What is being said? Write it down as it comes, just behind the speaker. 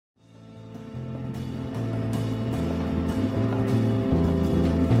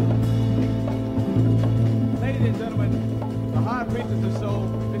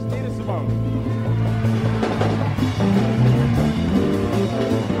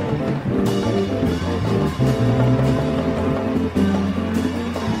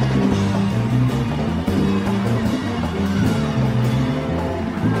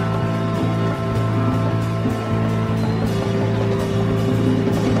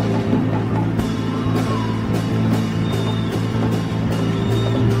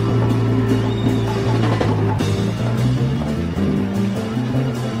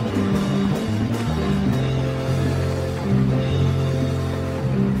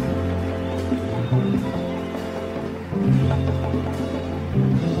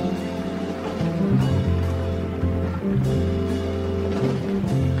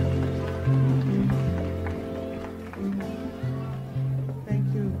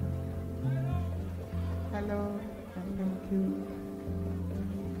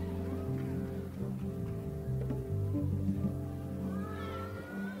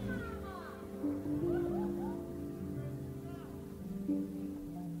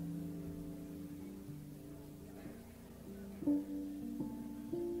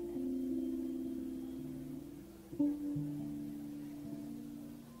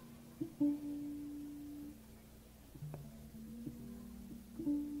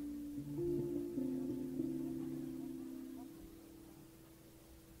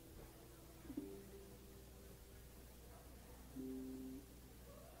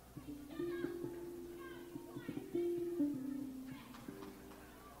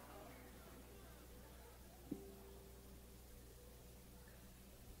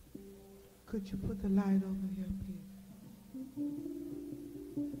Could you put the light over here, please?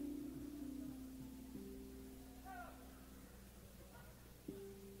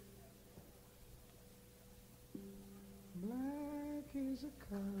 Black is a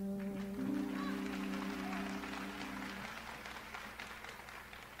color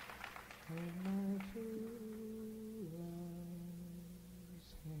of my true love's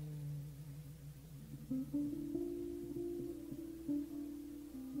hand.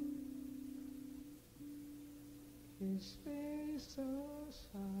 His face so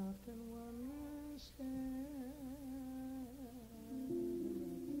soft and wondrous the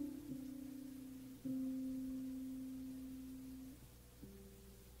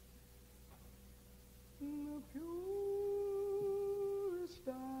purest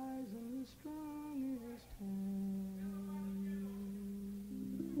eyes and the strongest hand.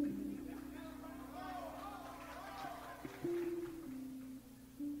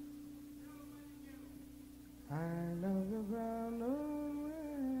 I love the ground on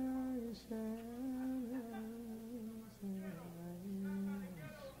where I stand.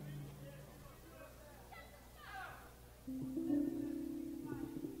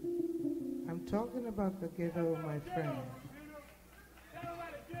 I'm talking about the ghetto, my friend.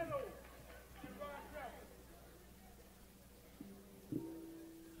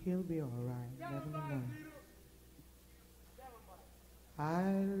 He'll be all right. Let him know.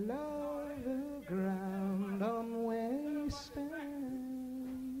 I love the ground on where he stands.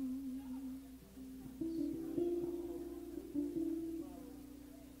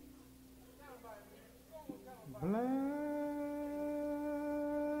 Black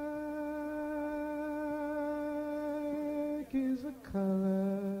is a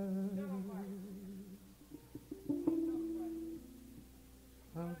color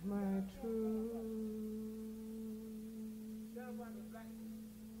of my true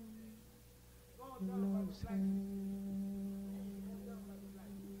love's hand.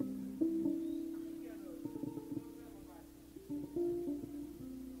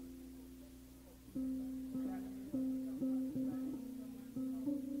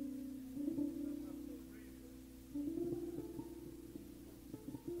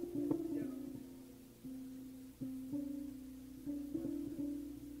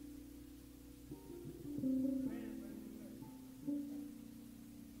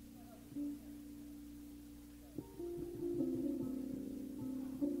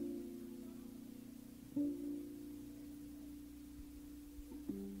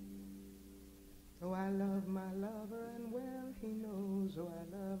 Oh, I love my lover and well he knows. Oh, I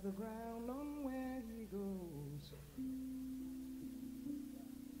love the ground on where he goes.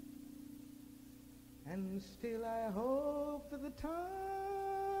 And still I hope that the time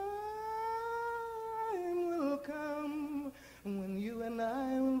will come when you and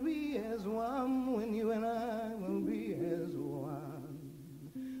I will be as one, when you and I will be as one,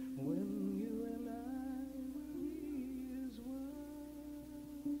 when you and I will be as one.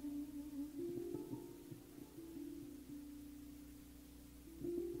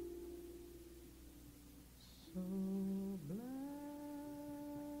 So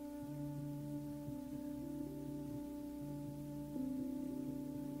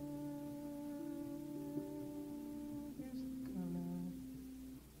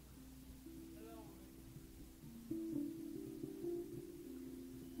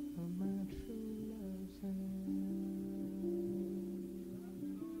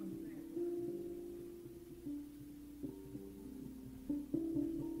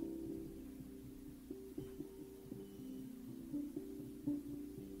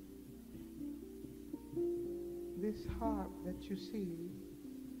this harp that you see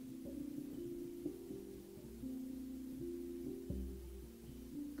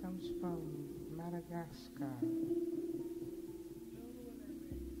comes from Madagascar.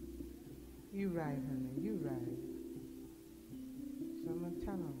 You right, honey, you right. So I'm gonna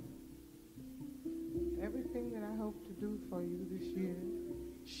tell them everything that I hope to do for you this year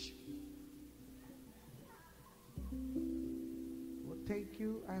will take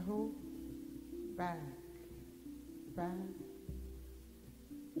you, I hope, back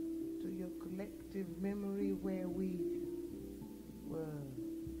to your collective memory where we were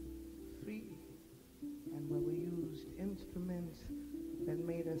free and where we used instruments that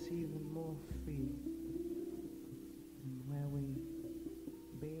made us even more free, and where we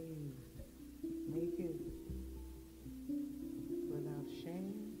bathed naked without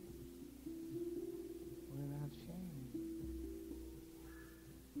shame, without shame,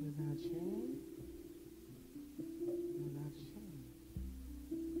 without shame. Without shame.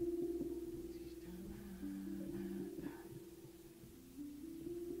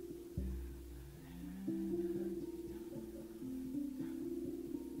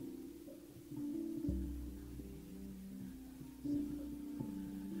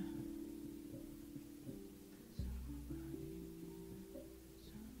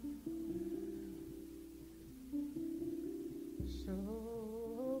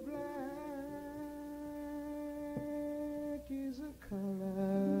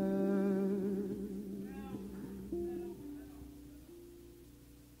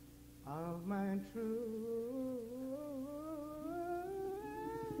 of my true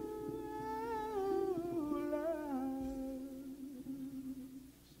love,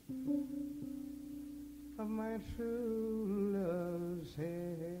 of my true love's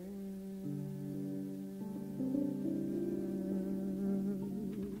hair.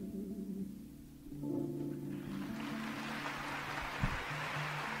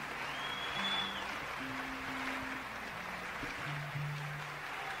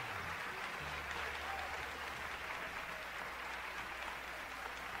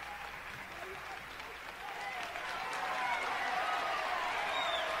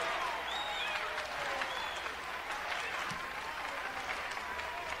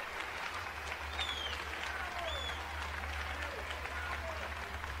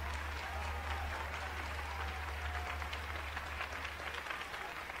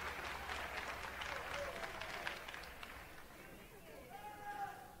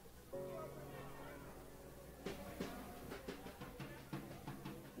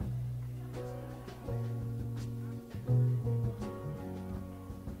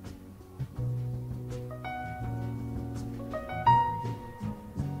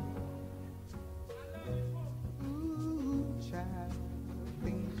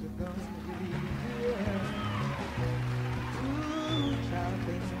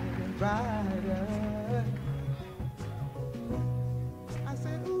 Brighter. I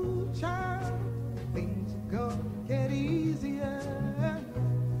said, ooh, child, things are gonna get easier.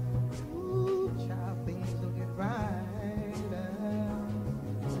 Ooh, child, things will get brighter.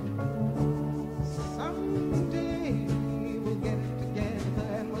 Someday we'll get it together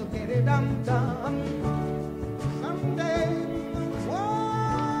and we'll get it undone. Someday the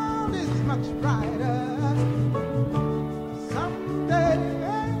world is much brighter.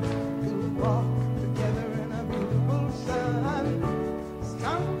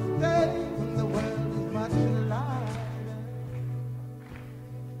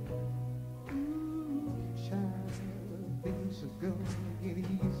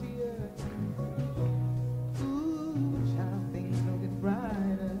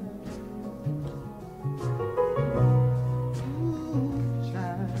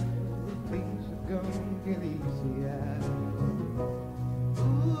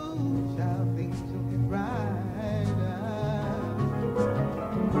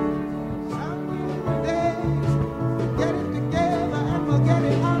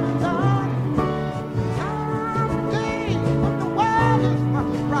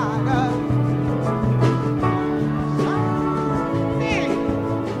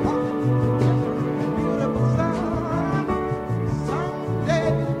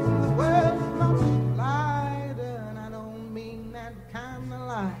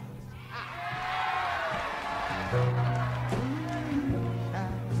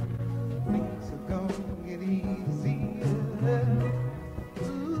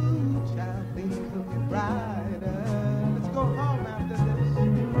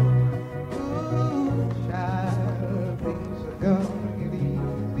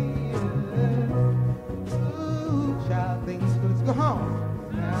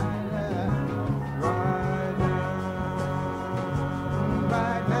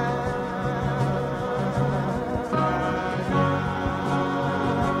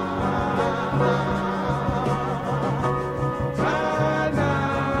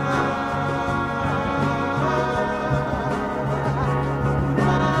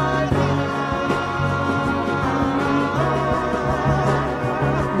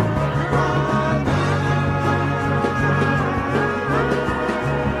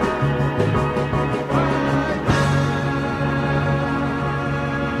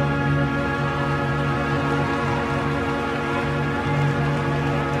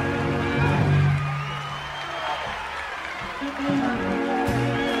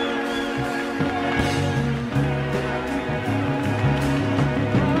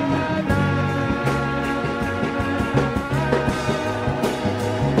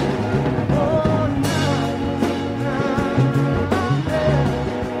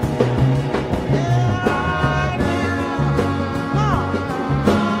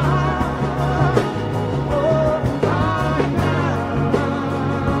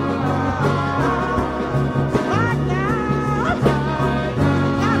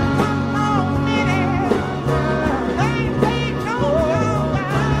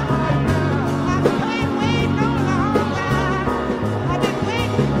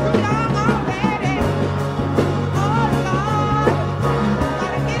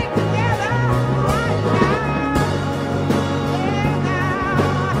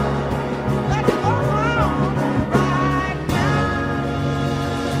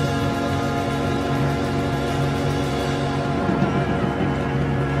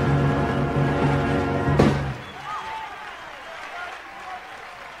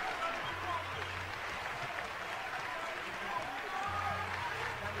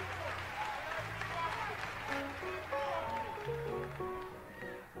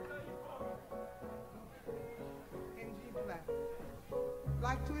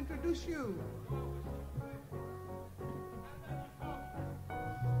 like to introduce you.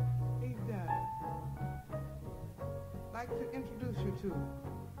 He does. Like to introduce you to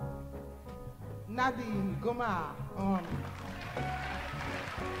Nadine Gomar.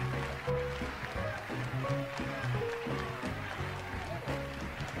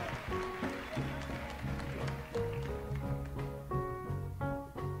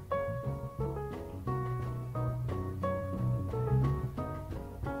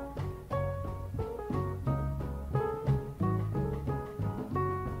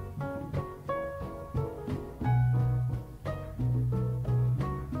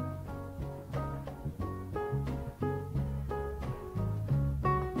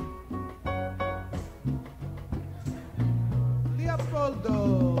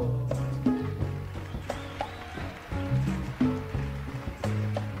 Leopoldo.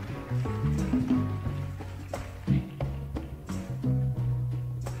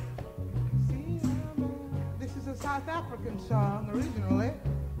 This is a South African song originally,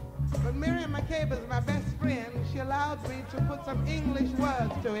 but Miriam McCabe is my best friend. She allowed me to put some English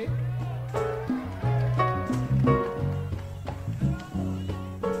words to it.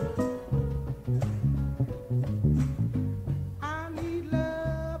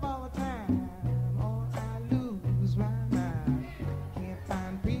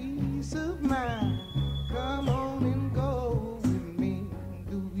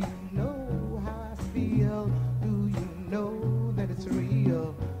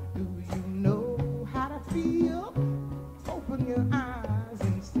 Open your eyes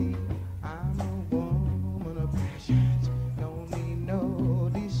and see I'm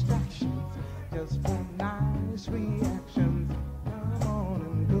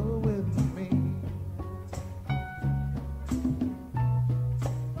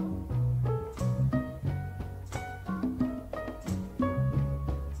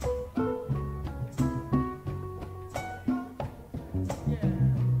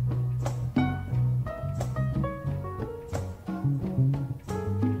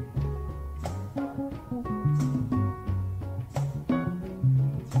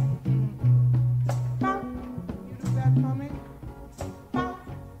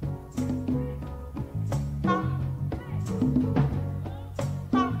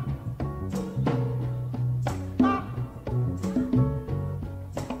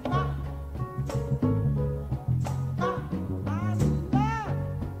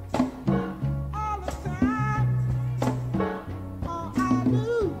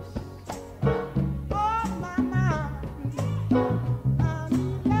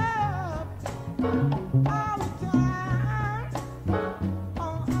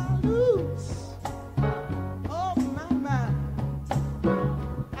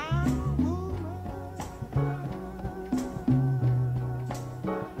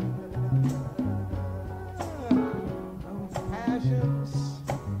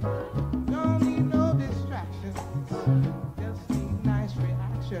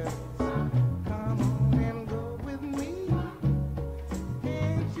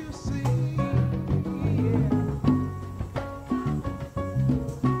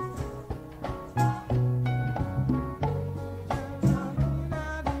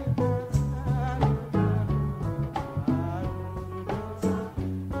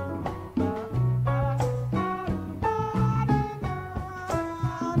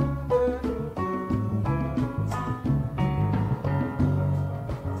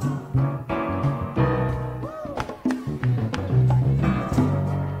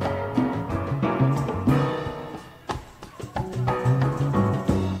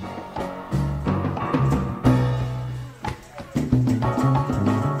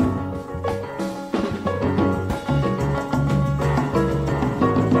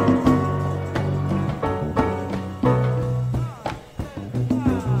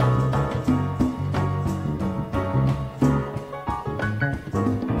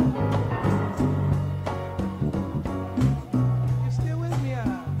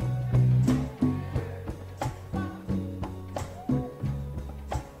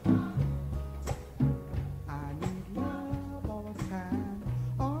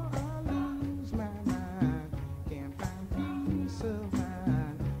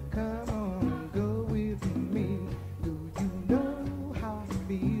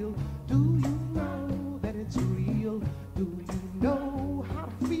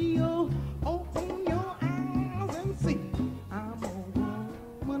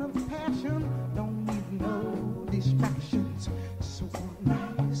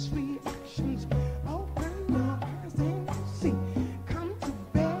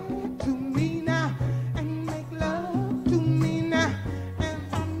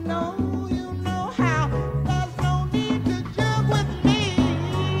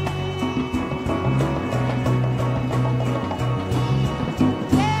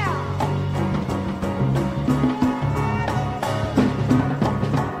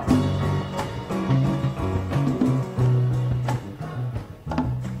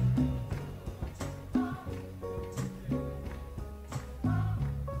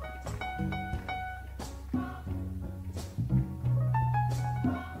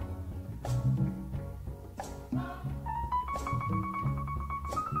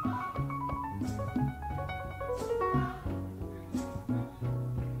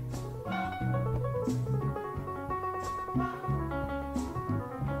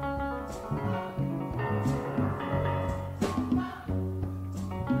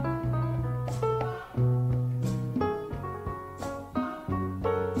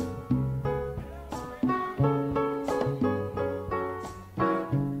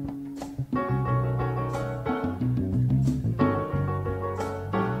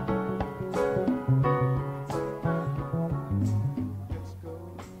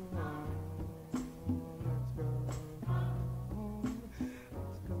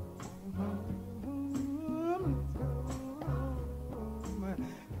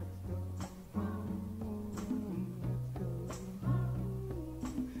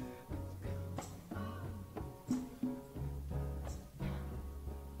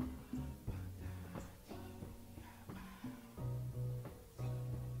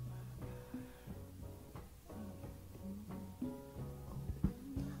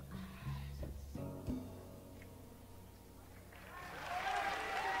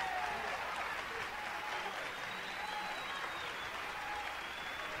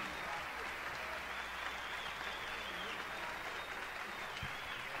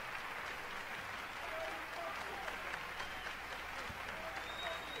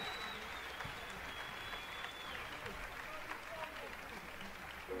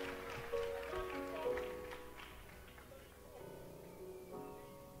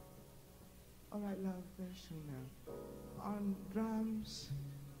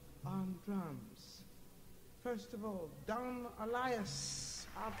drums. First of all, Don Elias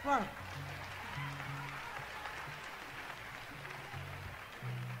out front.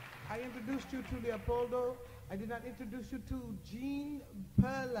 I introduced you to Leopoldo. I did not introduce you to Gene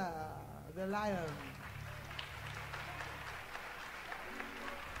Perla, the lion.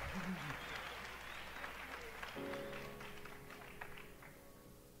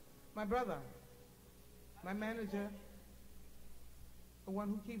 My brother, my manager, the one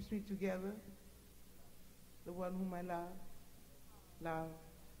who keeps me together, the one whom I love,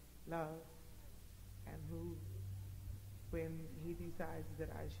 and who, when he decides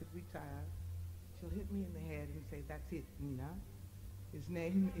that I should retire, she'll hit me in the head and say, "That's it, Nina." His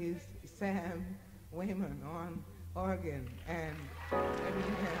name is Sam Wayman on organ and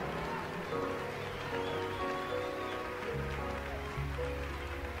everything else.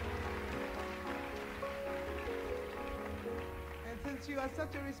 And since you are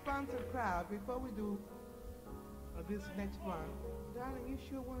such a responsive crowd, before we do this next one, darling, you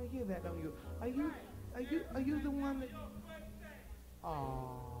sure want to hear that, don't you? Are you the one that?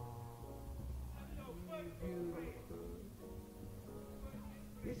 Oh, beautiful.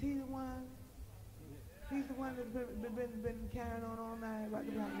 Is he the one? He's the one that's been carrying on all night about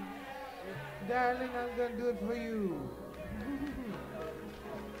the button. Darling, I'm gonna do it for you.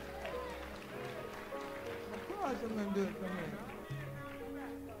 Of course I'm gonna do it for him.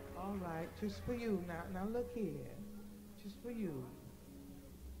 All right, just for you. Now look here. Just for you.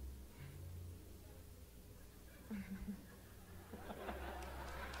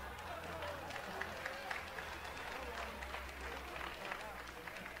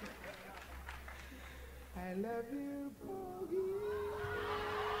 I love you, Porgy.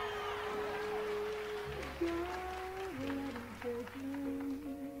 God, let him take me.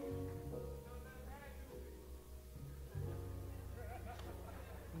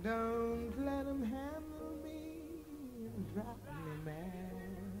 Don't let him handle me and drop me,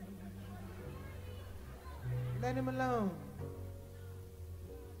 man. Let him alone.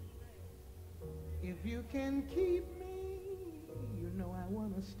 If you can keep me, you know I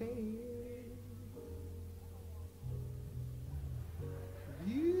want to stay.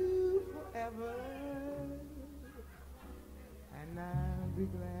 You forever, and I'll be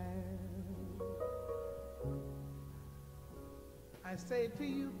glad. I say to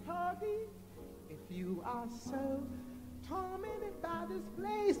you, Porgy, if you are so tormented by this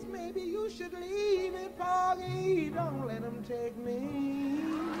place, maybe you should leave it, Porgy. Don't let him take me.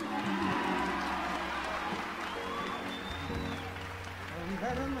 Don't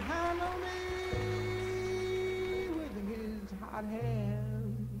let him handle me with his hot hands.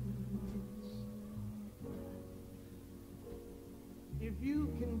 If you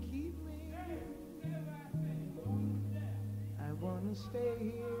can keep me, I want to stay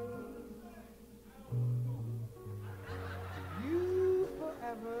here. You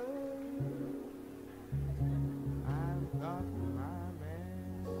forever, I've got my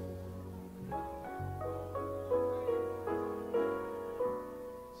man.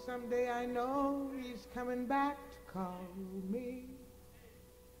 Someday I know he's coming back to call me.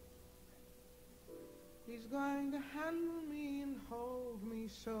 He's going to handle me and hold me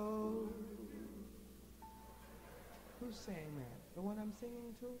so. Who's saying that? The one I'm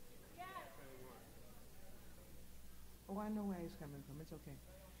singing to? Yes. Oh, I know where he's coming from. It's okay.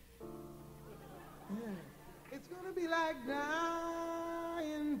 Yeah. It's going to be like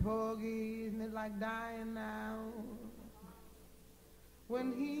dying, Porgy. Isn't it like dying now?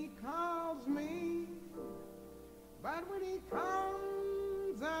 When he calls me, but when he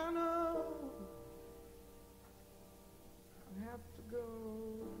comes, I know I have to go.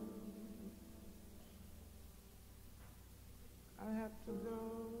 I have to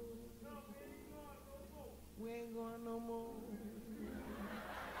go. We ain't going no more.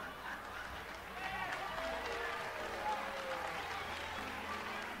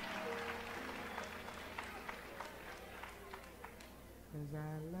 'Cause I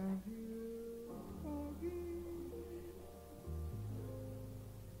love you, Porgy.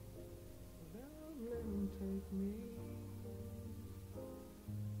 Don't let him take me.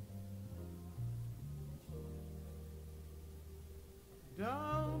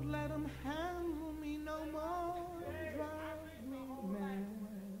 Don't let him handle me no more, drive me mad.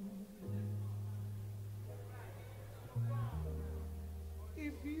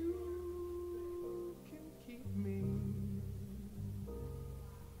 If you can keep me,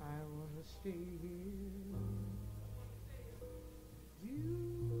 I want to stay here.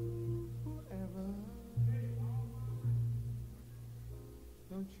 You forever.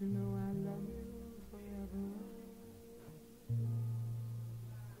 Don't you know I love you forever?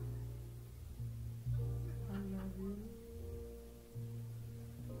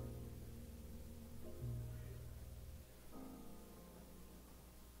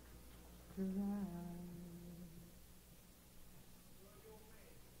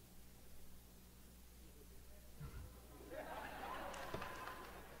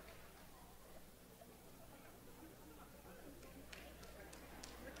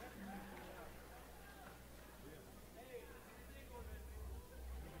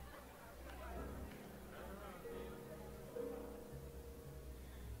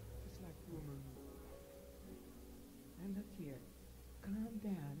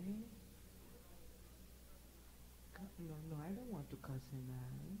 cuss him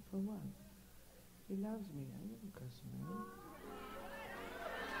out. For what? He loves me. I wouldn't cuss him out.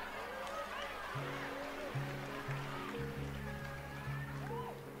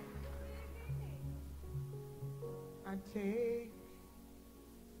 I take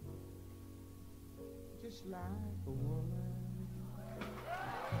just like a woman.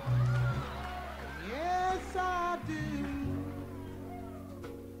 Yes, I do.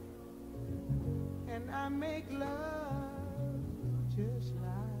 And I make love just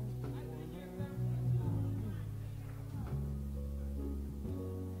like a woman.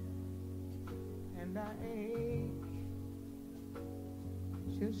 And I ache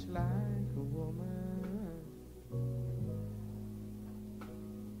just like a woman.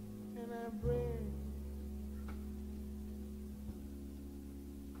 And I break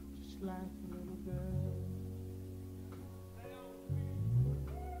just like a little girl.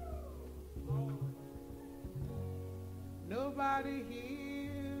 Nobody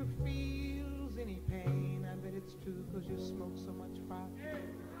here feels any pain. I bet it's true because you smoke so much fire.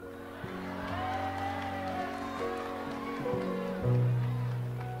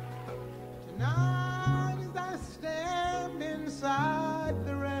 Tonight as I stand inside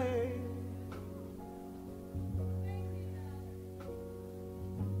the rain,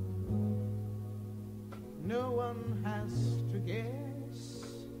 no one has to guess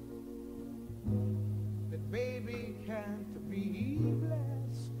that baby can't be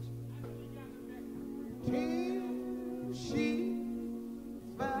blessed till she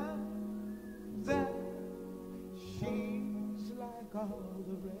finds that she's like all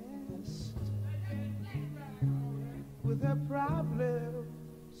the rest, with her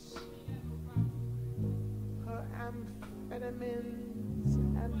problems, her amphetamines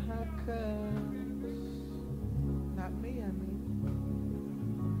and her curves. Not me, I mean.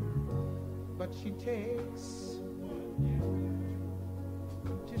 But she takes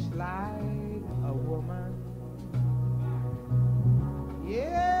just like a woman.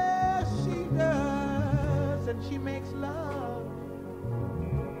 Yes, she does, and she makes love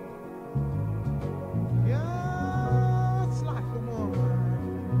just like a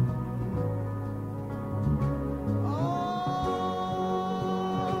woman. Oh,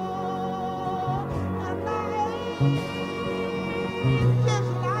 and I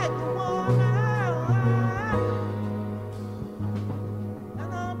just like a woman,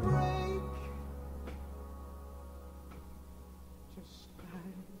 and I break just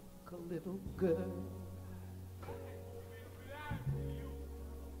like a little girl.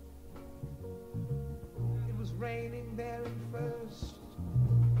 It was raining there at first.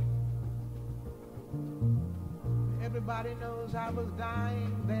 Everybody knows I was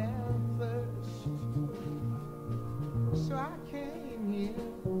dying there of thirst. So I came here.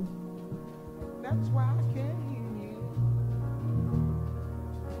 That's why I came here.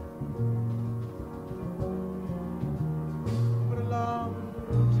 But a long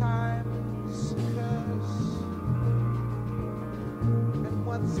time's curse, and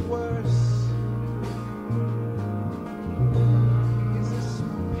what's worse is this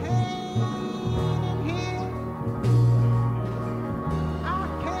pain in here. I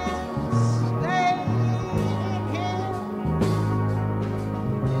can't stay in here.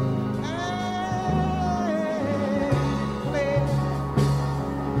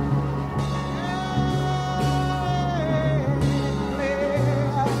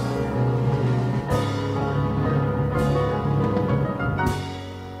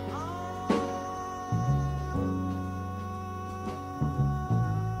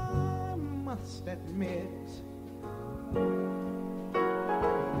 Admit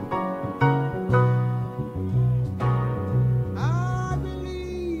I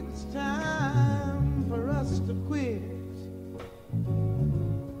believe it's time for us to quit.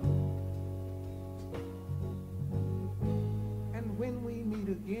 And when we meet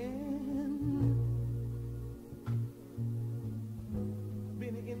again,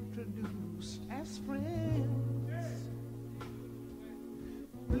 been introduced as friends,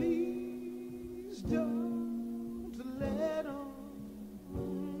 please don't let on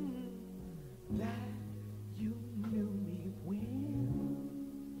that you knew me when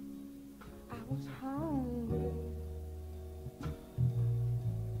I was hungry,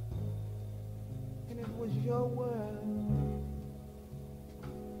 and it was your world.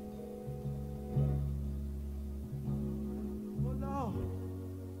 Oh Lord,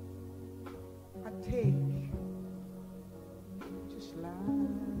 I take just like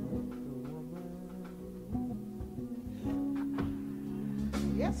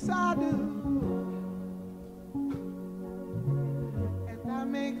yes, I do. And I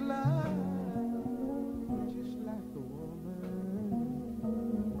make love just like a woman.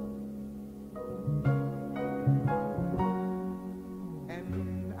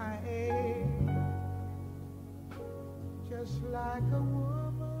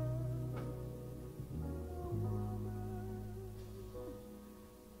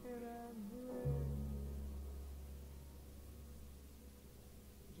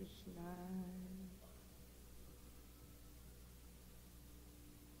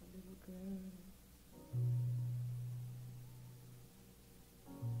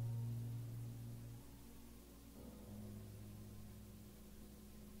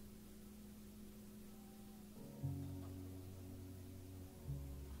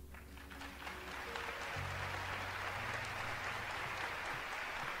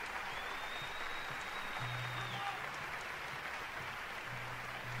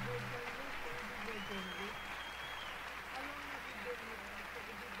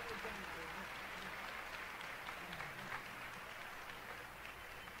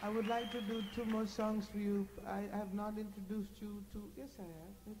 I would like to do two more songs for you. I have not introduced you to, yes I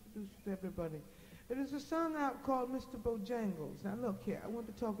have, introduced you to everybody. There is a song out called Mr. Bojangles. Now look here, I want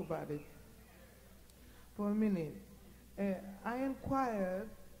to talk about it for a minute. I inquired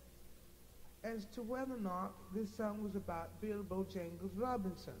as to whether or not this song was about Bill Bojangles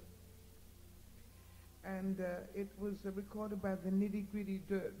Robinson. And it was recorded by the Nitty Gritty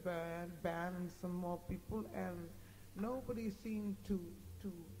Dirt Band and some more people, and nobody seemed to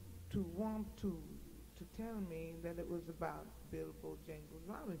want to tell me that it was about Bill Bojangles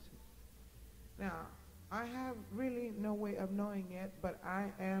Robinson. Now, I have really no way of knowing it, but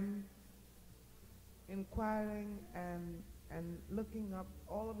I am inquiring and looking up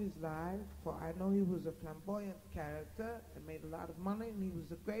all of his life, for I know he was a flamboyant character and made a lot of money, and he was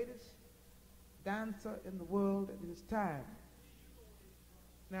the greatest dancer in the world at his time.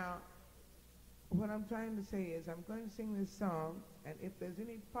 Now, what I'm trying to say is I'm going to sing this song, and if there's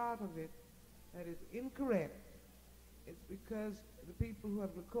any part of it that is incorrect, it's because the people who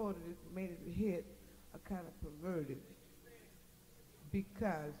have recorded it, made it a hit, are kind of perverted.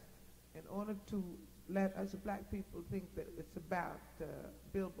 Because in order to let us black people think that it's about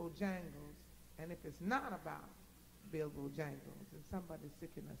Bill Bojangles, and if it's not about Bill Bojangles, then somebody's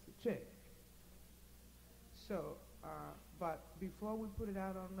sicking us a trick. So, but before we put it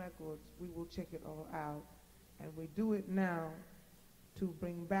out on records, we will check it all out, and we do it now to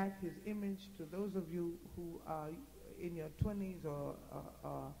bring back his image to those of you who are in your 20s or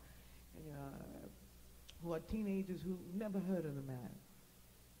who are teenagers who never heard of the man.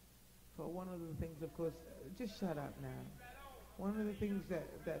 For one of the things, of course, just shut up now. One of the things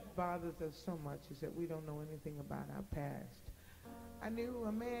that bothers us so much is that we don't know anything about our past. I knew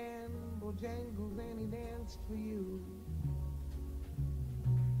a man, Bojangles, and he danced for you.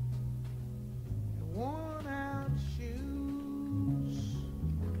 And worn out shoes,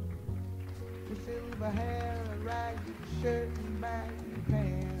 with silver hair, a ragged shirt and baggy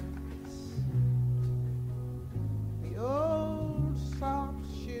pants. The old soft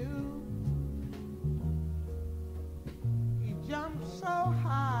shoe, he jumped so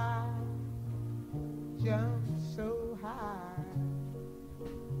high, jumped so high.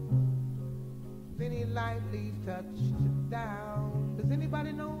 Then he lightly touched it down. Does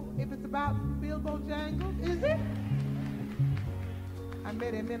anybody know if it's about Bill Bojangles? Is it? I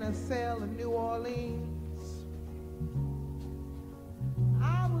met him in a cell in New Orleans.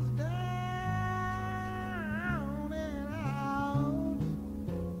 I was down and out.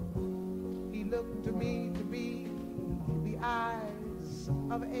 He looked to me to be the eyes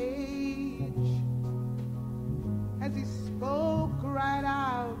of age as he spoke right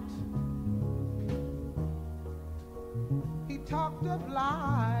out. Talked of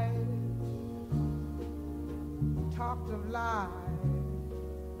life, talked of life.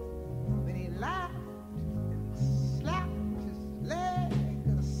 Then he laughed and slapped his leg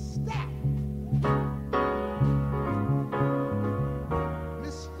a step.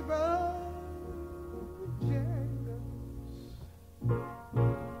 Mr. Bojangles,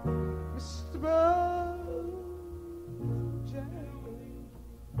 Mr. Bojangles,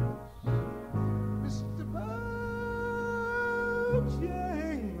 Mr. Bojangles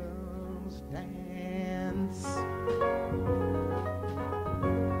dance.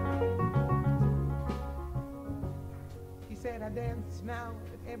 He said, I dance now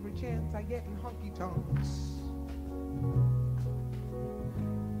at every chance I get in honky-tonks,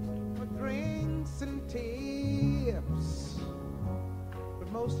 for drinks and tips.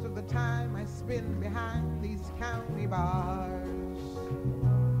 But most of the time I spend behind these county bars.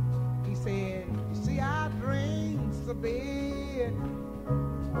 He said, you see, I drink a bit.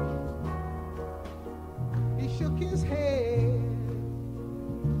 He shook his head,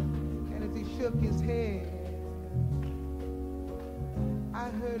 and as he shook his head, I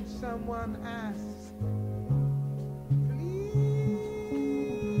heard someone ask, please,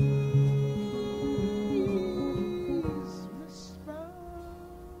 Miss Bojangles,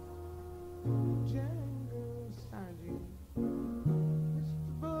 Sergeant,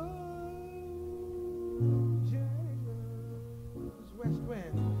 Mr. Bojangles,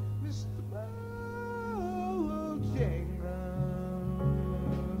 Westwind, Mr. Bojangles,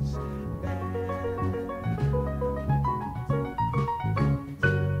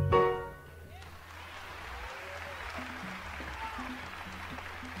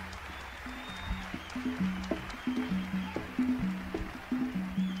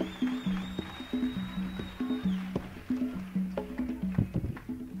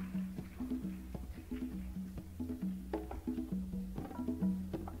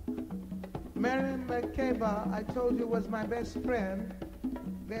 Mary McCabe, I told you, was my best friend.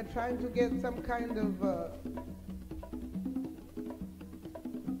 they're trying to get some kind of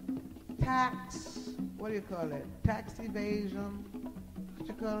tax, what do you call it? Tax evasion, what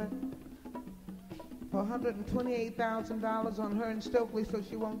you call it? For $128,000 on her in Stokely so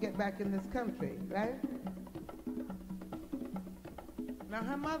she won't get back in this country, right? Now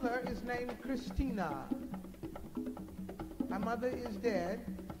her mother is named Christina. Her mother is dead,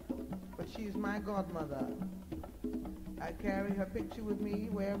 but she's my godmother. I carry her picture with me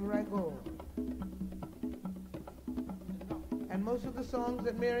wherever I go. And most of the songs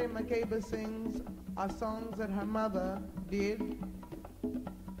that Miriam Makeba sings are songs that her mother did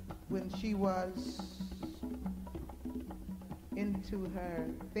when she was into her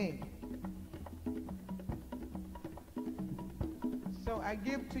thing. So I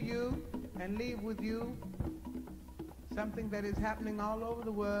give to you and leave with you something that is happening all over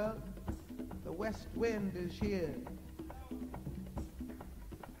the world. The West Wind is here.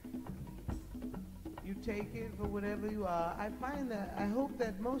 You take it for whatever you are. I hope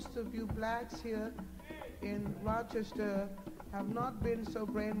that most of you blacks here in Rochester have not been so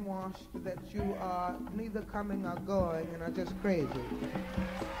brainwashed that you are neither coming or going and are just crazy.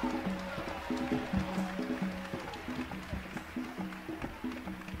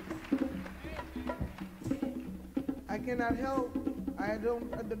 I cannot help,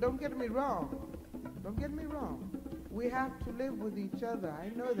 don't get me wrong. Don't get me wrong. We have to live with each other. I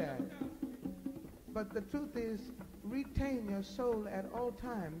know that. But the truth is, retain your soul at all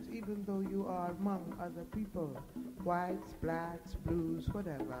times, even though you are among other people. Whites, blacks, blues,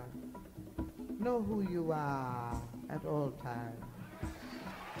 whatever. Know who you are at all times.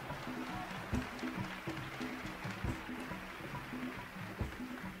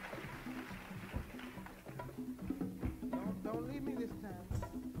 Don't leave me this time.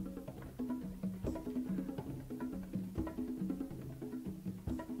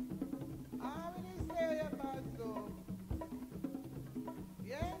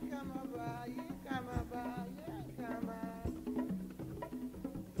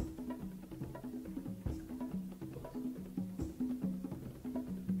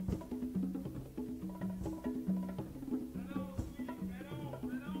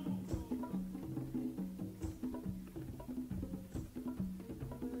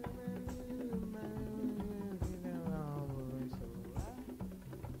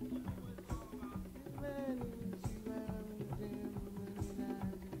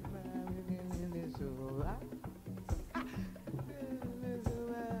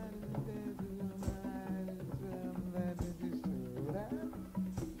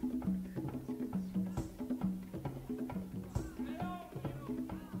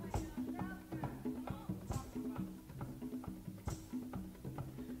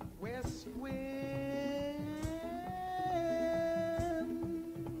 Westwind,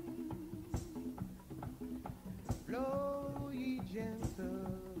 blow ye gentle,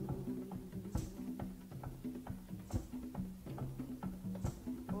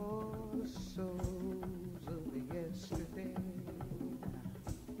 oh, the souls of yesterday.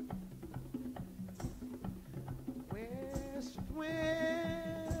 Westwind,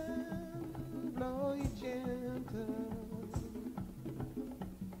 blow ye gentle,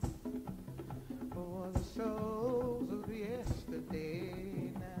 souls of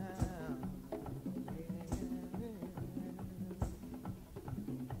yesterday now. Yeah.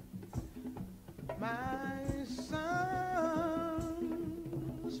 My son's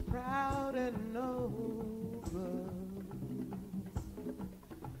proud and noble,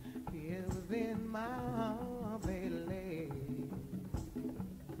 here within my heart they lay.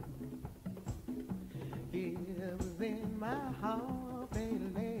 Here within my heart they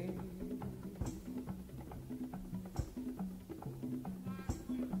lay.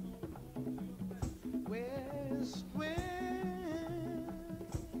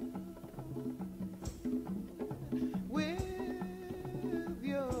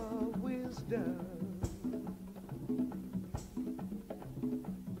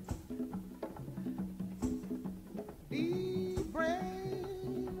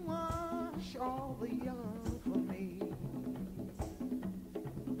 Brainwash all the young for me.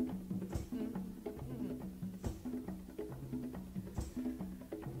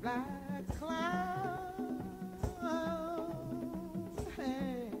 Black cloud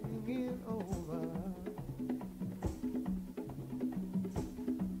hanging over.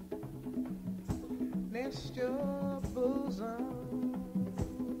 Nest your bosom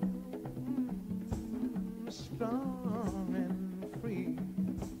strong and free.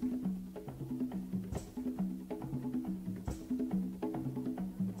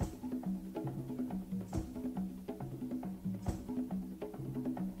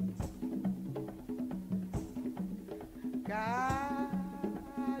 God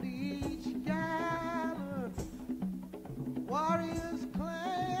each gathered warriors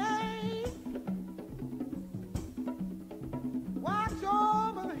claim. Watch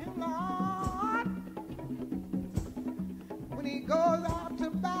over him, Lord, when he goes out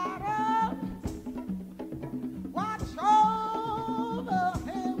to battle. Watch over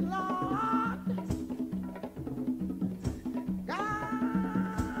him, Lord.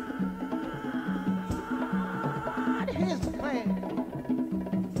 God, his plan.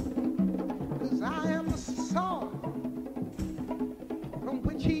 'Cause I am the soil from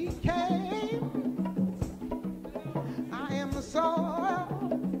which he came. I am the soil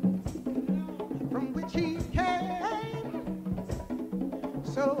from which he came.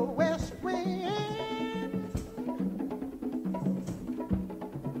 So Westwind,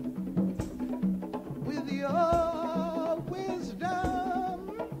 with your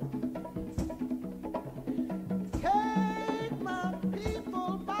wisdom, take my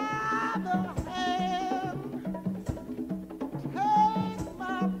people by the hand. Take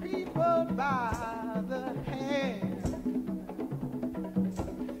my people by the hand.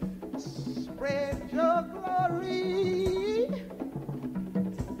 Spread your glory.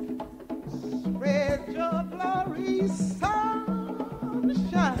 Spread your glory,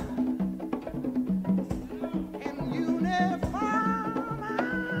 sunshine.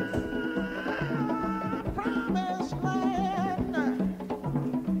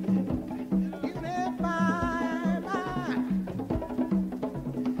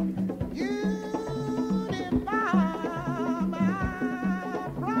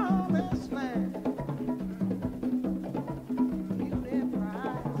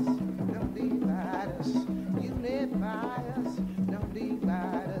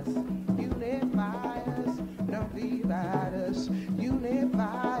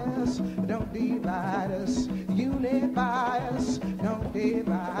 Don't divide us, unify us, don't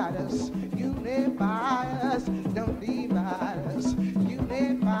divide us, unify us, don't divide us,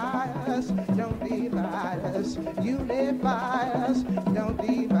 unify us, don't divide us, unify us, don't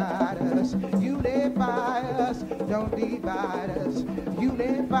divide us, unify us, don't divide us,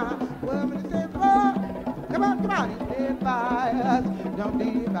 unify. Well, when it says, Lord, come on, unify us, don't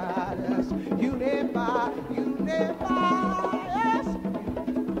divide us, unify, unify us.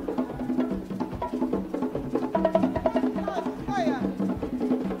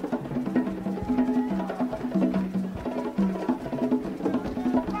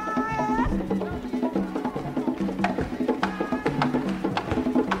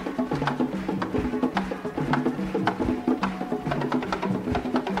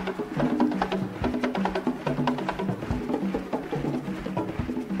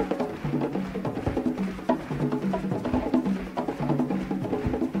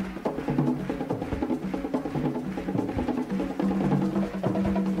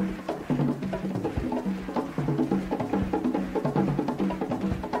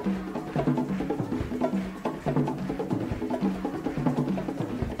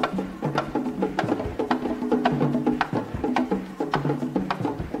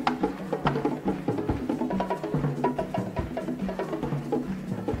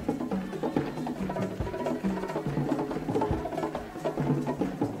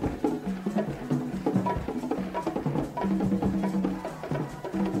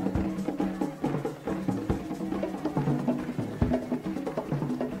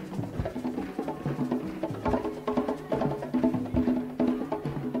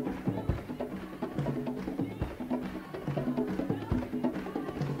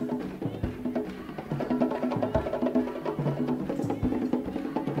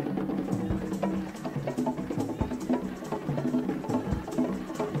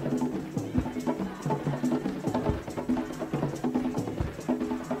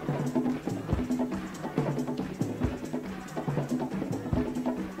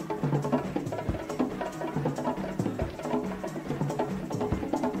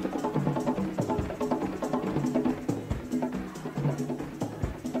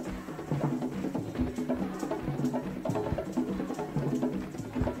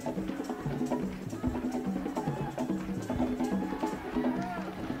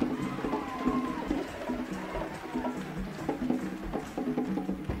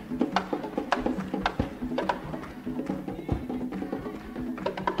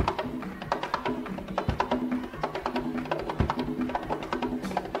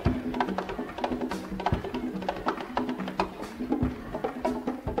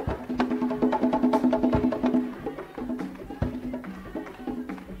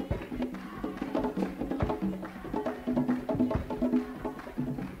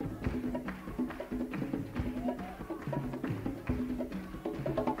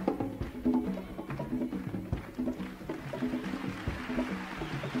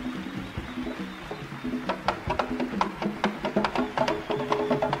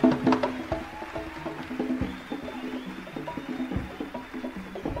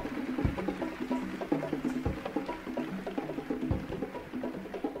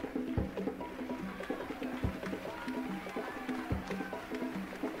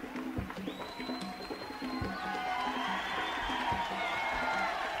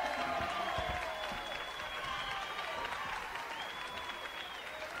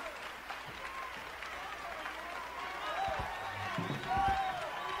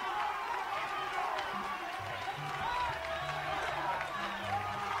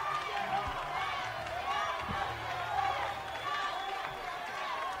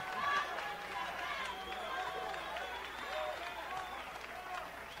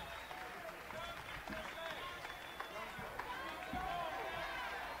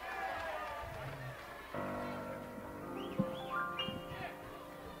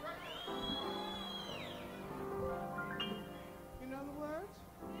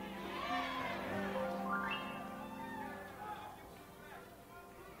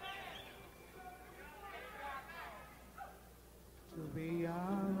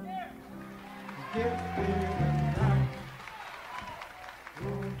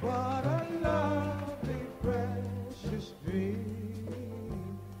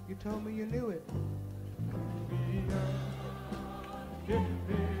 told me you knew it.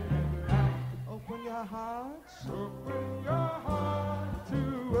 Open your hearts. Open your heart to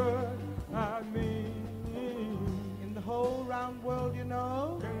what I mean. In the whole round world, you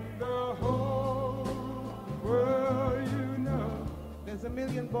know. In the whole world, you know. There's a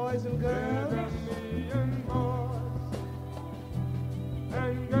million boys and There's girls. a million boys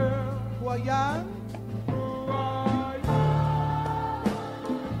and girls Who are young. who are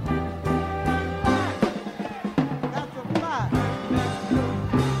That's a fact.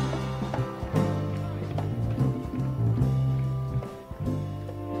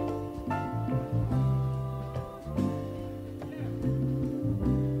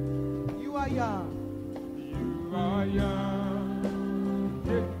 You are young. young,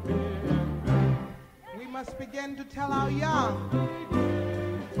 hippie and black. We must begin to tell our young.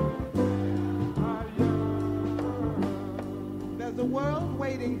 Our young, There's a world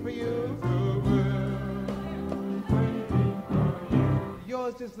waiting for you. the world waiting for you.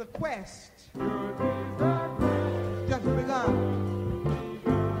 Yours is the quest. Yours is the quest Just begun.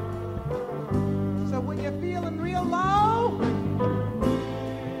 So when you're feeling real low,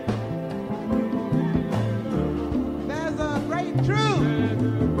 there's a great truth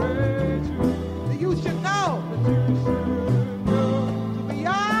that you should know. To be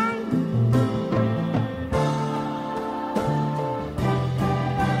young,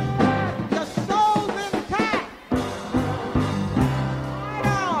 your soul's intact. Right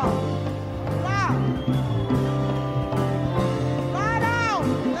on. Wow. Right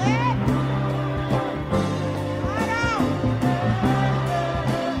on. Let. Right on.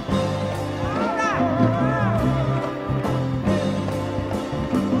 All right.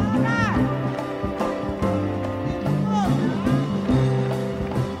 All right.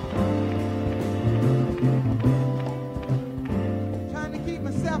 Trying to keep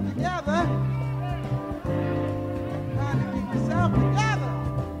myself together. Trying to keep myself together.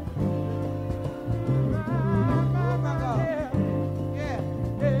 Oh my God. Yeah.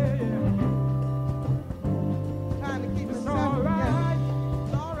 Trying to keep It's myself all together. right,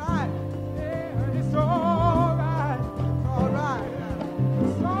 It's all right. it's all right, It's all right.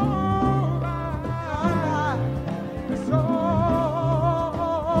 it's all right, All right. it's all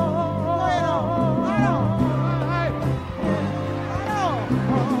Right on. Right on. right, Right on.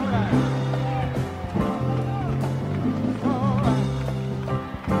 all right, all right.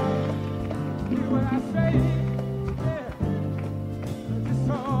 Hear what I say, yeah. It's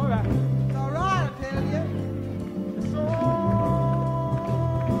all right, It's all right, I tell you. it's all right.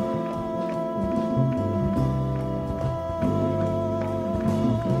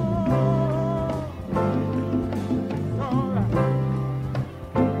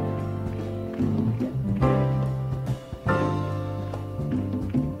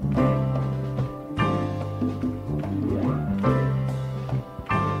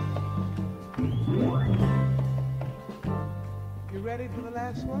 You ready for the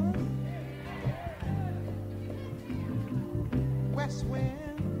last one? Westwind.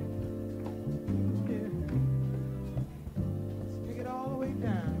 Yeah. Let's take it all the way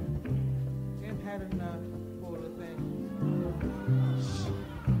down. Ain't had enough for the thing.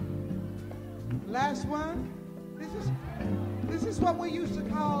 Last one. This is what we used to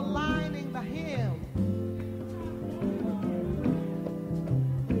call lining the hymn.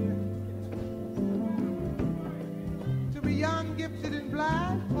 To be young, gifted, and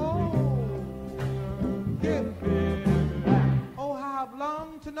black. Oh, gifted. Oh, how I've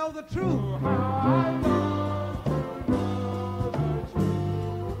longed to know the truth.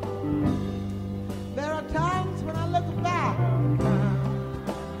 There are times when I look back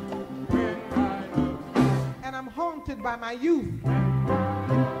and I'm haunted by my youth.